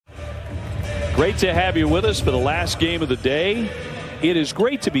Great to have you with us for the last game of the day. It is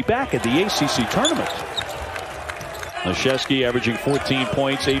great to be back at the ACC tournament. Leszewski averaging 14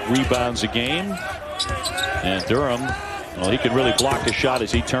 points, 8 rebounds a game. And Durham, well, he can really block a shot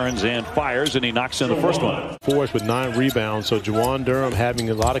as he turns and fires, and he knocks in the first one. Forrest with 9 rebounds, so Juwan Durham having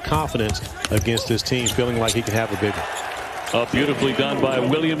a lot of confidence against this team, feeling like he can have a big one. Beautifully done by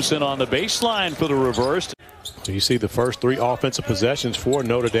Williamson on the baseline for the reverse. So you see the first 3 offensive possessions for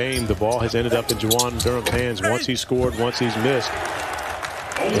Notre Dame. The ball has ended up in Juwan Durham's hands. Once he scored, once he's missed.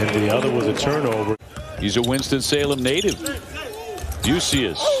 And the other was a turnover. He's a Winston-Salem native.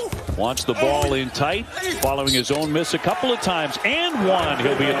 Mucius wants the ball in tight, following his own miss a couple of times, and one.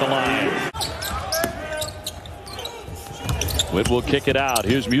 He'll be at the line. Witt will kick it out.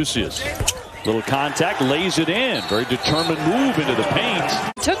 Here's Mucius. Little contact, lays it in. Very determined move into the paint.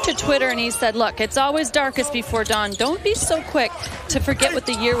 Took to Twitter and he said, look, it's always darkest before dawn. Don't be so quick to forget what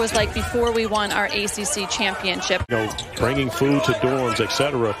the year was like before we won our ACC championship. You know, bringing food to dorms,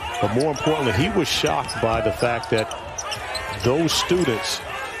 etc. But more importantly, he was shocked by the fact that those students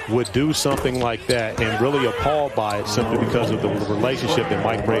would do something like that and really appalled by it simply because of the relationship that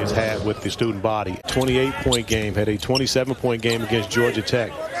Mike Brey has had with the student body. 28-point game, had a 27-point game against Georgia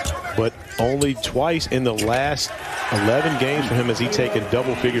Tech. But only twice in the last 11 games for him has he taken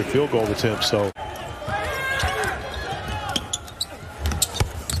double-figure field goal attempts. So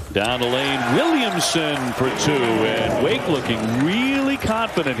down the lane, Williamson for 2, and Wake looking really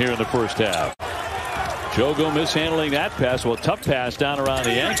confident here in the first half. Jogo mishandling that pass. Well, tough pass down around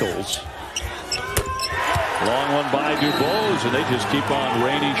the ankles. Long one by DuBose, and they just keep on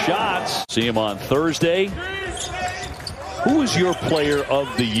raining shots. See him on Thursday. Who is your player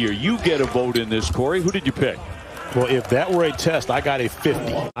of the year? You get a vote in this, Corey. Who did you pick? Well, if that were a test, I got a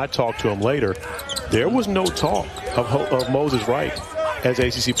 50. I talked to him later. There was no talk of Moses Wright as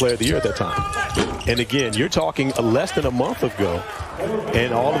ACC Player of the Year at that time. And again, you're talking less than a month ago.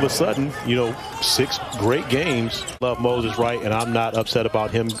 And all of a sudden, you know, 6 great games. Love Moses Wright, and I'm not upset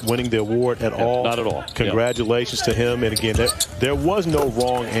about him winning the award at all. Not at all. Congratulations to him. And again, there was no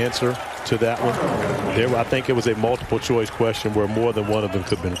wrong answer to that one. I think it was a multiple choice question where more than one of them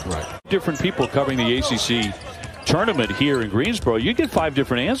could have been right. Different people covering the ACC tournament here in Greensboro. You get 5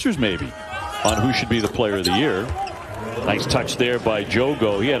 different answers maybe on who should be the player of the year. Nice touch there by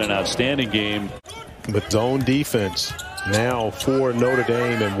Jogo. He had an outstanding game. But zone defense now for Notre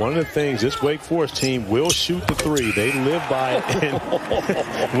Dame, and one of the things, this Wake Forest team will shoot the 3. They live by it,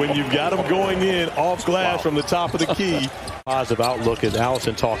 and when you've got them going in off glass from the top of the key, positive outlook as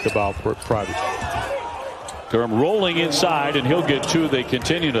Allison talked about privately. Durham rolling inside, and he'll get 2. They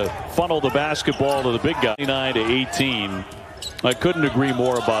continue to funnel the basketball to the big guy. 29-18. I couldn't agree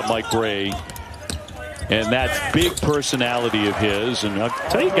more about Mike Brey and that big personality of his. And I'll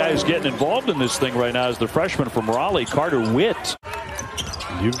tell you guys getting involved in this thing right now is the freshman from Raleigh, Carter Witt.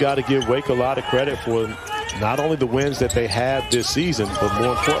 You've got to give Wake a lot of credit for not only the wins that they have this season, but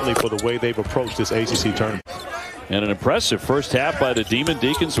more importantly for the way they've approached this ACC tournament. And an impressive first half by the Demon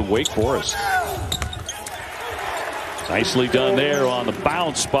Deacons of Wake Forest. Nicely done there on the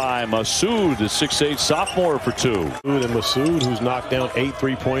bounce by Masood, the 6'8" sophomore for 2. And Masood, who's knocked down 8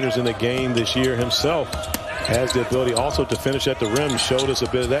 3-pointers in the game this year himself, has the ability also to finish at the rim. Showed us a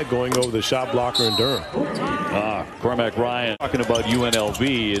bit of that going over the shot blocker in Durham. Cormac Ryan talking about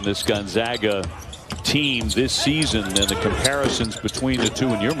UNLV and this Gonzaga team this season and the comparisons between the two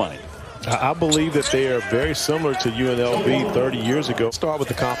in your mind. I believe that they are very similar to UNLV 30 years ago. Start with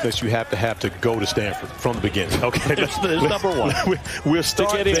the confidence you have to go to Stanford from the beginning. Okay, that's number one. We'll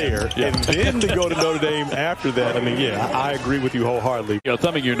start there, and then to go to Notre Dame after that. I mean, yeah, I agree with you wholeheartedly. You know,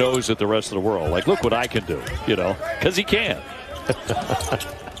 thumbing your nose at the rest of the world, like, look what I can do, you know, because he can.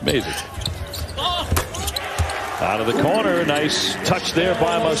 Amazing. Out of the corner, nice touch there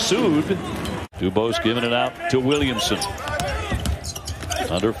by Masood. DuBose giving it out to Williamson.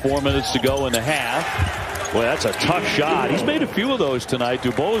 Under 4 minutes to go in the half. Boy, that's a tough shot. He's made a few of those tonight.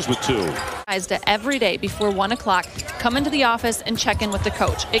 DuBose with 2. Every day before 1 o'clock, come into the office and check in with the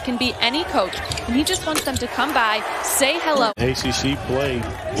coach. It can be any coach, and he just wants them to come by, say hello. ACC play,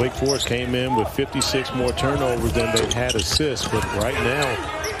 Wake Forest came in with 56 more turnovers than they had assists, but right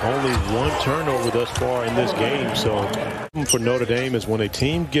now, only 1 turnover thus far in this game. So for Notre Dame is when a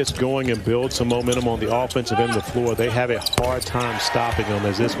team gets going and builds some momentum on the offensive end of the floor, they have a hard time stopping them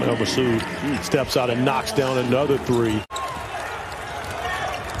as Ismail Masood steps out and knocks down another 3.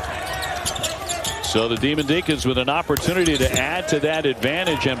 So the Demon Deacons with an opportunity to add to that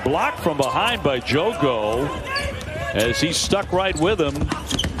advantage, and blocked from behind by Jogo as he stuck right with him.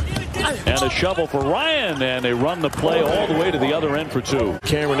 And a shovel for Ryan, and they run the play all the way to the other end for 2.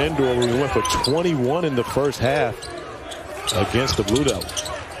 Cameron Indoor, we went for 21 in the first half against the Blue Devils.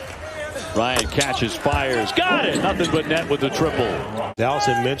 Ryan catches, fires, got it! Nothing but net with the triple.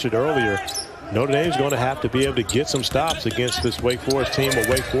 Dallison mentioned earlier, Notre Dame's going to have to be able to get some stops against this Wake Forest team, but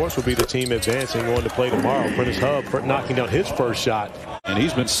Wake Forest will be the team advancing on to play tomorrow. Prentiss Hubb knocking down his first shot. And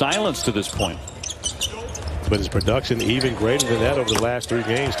he's been silenced to this point. But his production even greater than that over the last 3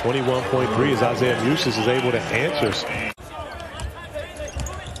 games. 21.3 as Isaiah Mucius is able to answer.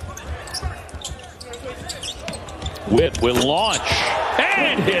 Witt will launch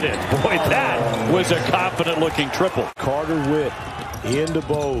and hit it. Boy, that was a confident-looking triple. Carter Witt, Ian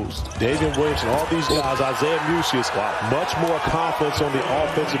DeBose, Daivien Williamson, all these guys, Isaiah Mucius, much more confidence on the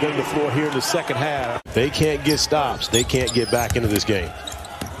offensive end of the floor here in the second half. They can't get stops. They can't get back into this game.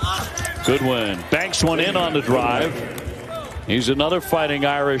 Goodwin banks one in on the drive. He's another Fighting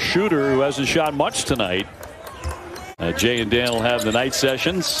Irish shooter who hasn't shot much tonight. Jay and Dan will have the night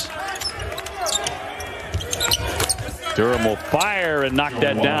sessions. Durham will fire and knock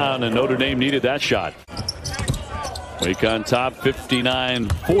that down, and Notre Dame needed that shot. Wake on top,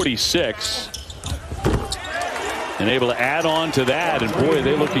 59-46. And able to add on to that, and boy,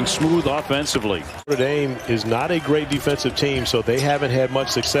 they're looking smooth offensively. Notre Dame is not a great defensive team, so they haven't had much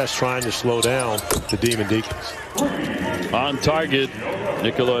success trying to slow down the Demon Deacons. On target,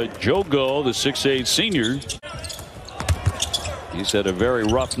 Nicola Jogo, the 6'8" senior. He's had a very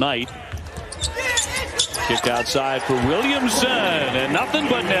rough night. Kick outside for Williamson, and nothing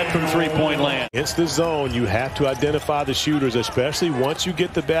but net from three-point land. Against the zone, you have to identify the shooters, especially once you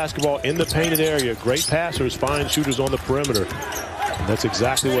get the basketball in the painted area. Great passers find shooters on the perimeter. And that's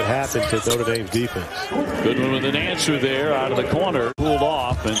exactly what happened to Notre Dame's defense. Goodwin with an answer there out of the corner. Pulled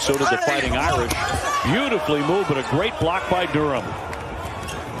off, and so did the Fighting Irish. Beautifully moved, but a great block by Durham.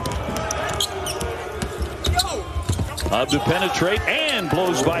 Hubb to penetrate and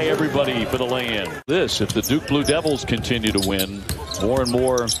blows by everybody for the lay-in. This, if the Duke Blue Devils continue to win, more and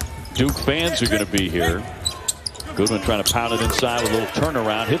more Duke fans are going to be here. Goodwin trying to pound it inside with a little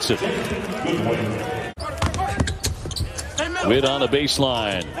turnaround. Hits it. Witt on the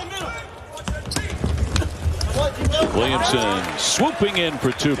baseline. Williamson swooping in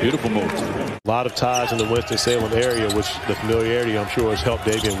for 2. Beautiful move. A lot of ties in the Winston-Salem area, which the familiarity, I'm sure, has helped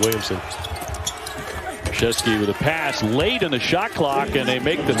Daivien Williamson. Krzyzewski with a pass late in the shot clock, and they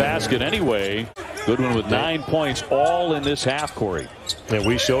make the basket anyway. Goodwin with 9 points, all in this half, Corey. And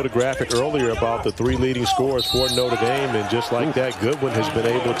we showed a graphic earlier about the 3 leading scorers for Notre Dame, and just like that, Goodwin has been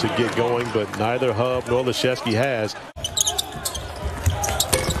able to get going, but neither Hubb nor Krzyzewski has.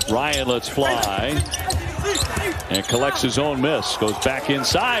 Ryan lets fly and collects his own miss. Goes back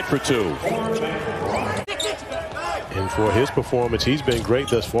inside for 2. And for his performance, he's been great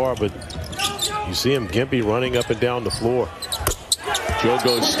thus far, but you see him gimpy running up and down the floor.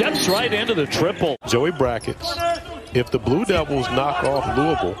 Jogo steps right into the triple. Joey Brackets, if the Blue Devils knock off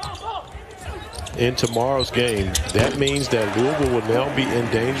Louisville in tomorrow's game, that means that Louisville will now be in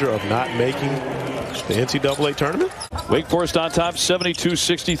danger of not making the NCAA tournament. Wake Forest on top,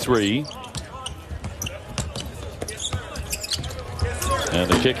 72-63. And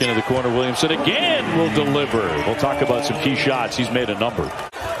the kick into the corner, Williamson again will deliver. We'll talk about some key shots. He's made a number.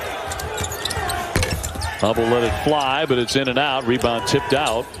 Hubb will let it fly, but it's in and out. Rebound tipped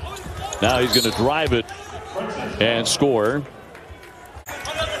out. Now he's going to drive it and score.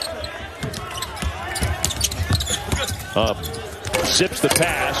 Sips the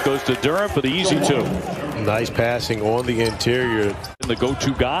pass, goes to Durham for the easy 2. Nice passing on the interior. And the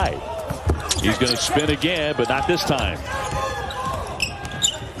go-to guy. He's going to spin again, but not this time.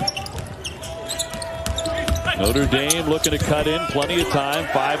 Notre Dame looking to cut in, plenty of time,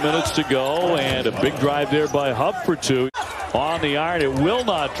 5 minutes to go, and a big drive there by Hubb for 2. On the iron, it will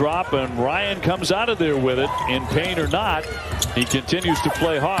not drop, and Ryan comes out of there with it, in pain or not. He continues to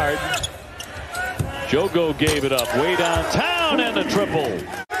play hard. Jogo gave it up way downtown, and the triple.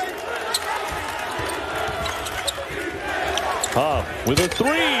 Hubb with a 3.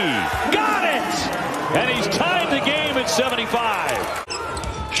 Got it! And he's tied the game at 75.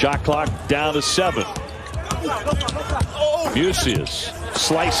 Shot clock down to 7. Mucius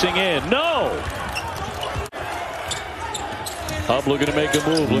slicing in. No! Hubb looking to make a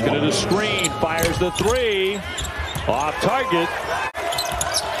move. Looking at a screen. Fires the 3. Off target.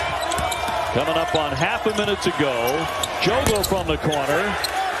 Coming up on half a minute to go. Jogo from the corner.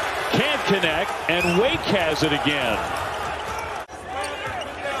 Can't connect. And Wake has it again.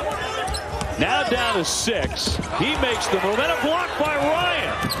 Now down to 6. He makes the move. And a block by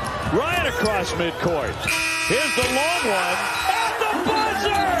Ryan. Ryan across midcourt. Here's the long one. And the buzzer!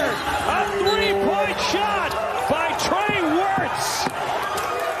 buzzer! A three-point shot by Trey Wertz.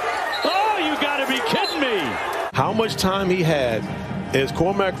 Oh, you got to be kidding me. How much time he had as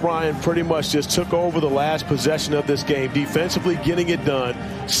Cormac Ryan pretty much just took over the last possession of this game, defensively getting it done,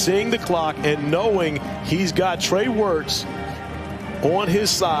 seeing the clock and knowing he's got Trey Wertz on his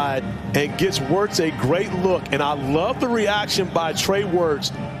side and gets Wertz a great look. And I love the reaction by Trey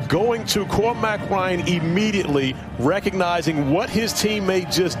Wertz going to Cormac Ryan immediately, recognizing what his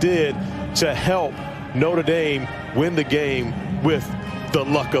teammate just did to help Notre Dame win the game with the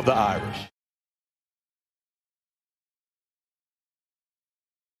luck of the Irish.